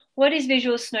What is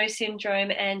visual snow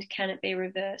syndrome and can it be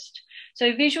reversed?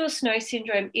 So, visual snow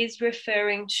syndrome is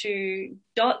referring to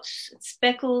dots,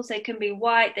 speckles. They can be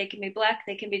white, they can be black,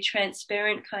 they can be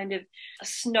transparent, kind of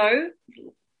snow.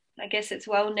 I guess it's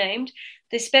well named.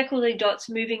 The speckly dots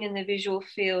moving in the visual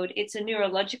field. It's a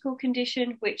neurological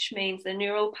condition, which means the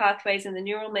neural pathways and the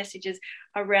neural messages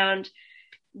around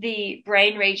the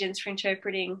brain regions for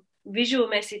interpreting visual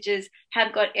messages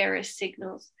have got error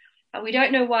signals. We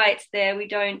don't know why it's there. We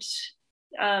don't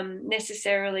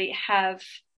necessarily have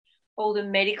all the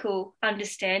medical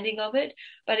understanding of it,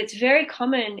 but it's very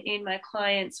common in my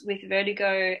clients with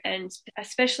vertigo and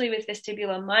especially with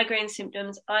vestibular migraine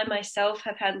symptoms. I myself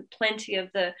have had plenty of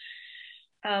the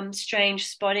strange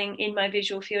spotting in my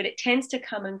visual field. It tends to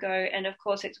come and go, and of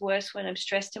course it's worse when I'm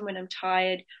stressed and when I'm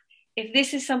tired. If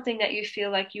this is something that you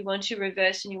feel like you want to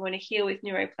reverse and you want to heal with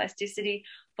neuroplasticity,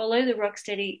 follow the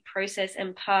Rocksteady process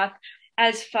and path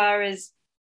as far as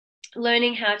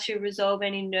learning how to resolve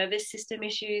any nervous system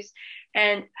issues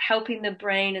and helping the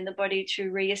brain and the body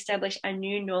to reestablish a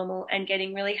new normal and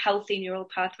getting really healthy neural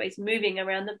pathways moving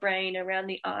around the brain, around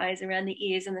the eyes, around the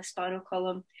ears and the spinal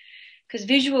column. Because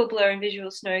visual blur and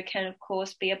visual snow can, of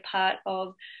course, be a part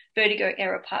of vertigo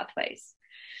error pathways.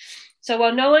 So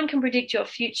while no one can predict your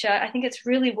future, I think it's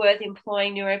really worth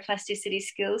employing neuroplasticity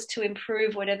skills to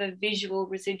improve whatever visual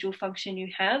residual function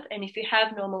you have. And if you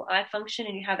have normal eye function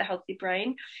and you have a healthy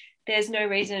brain, there's no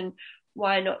reason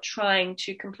why not trying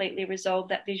to completely resolve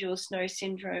that visual snow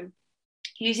syndrome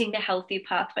using the healthy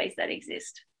pathways that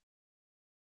exist.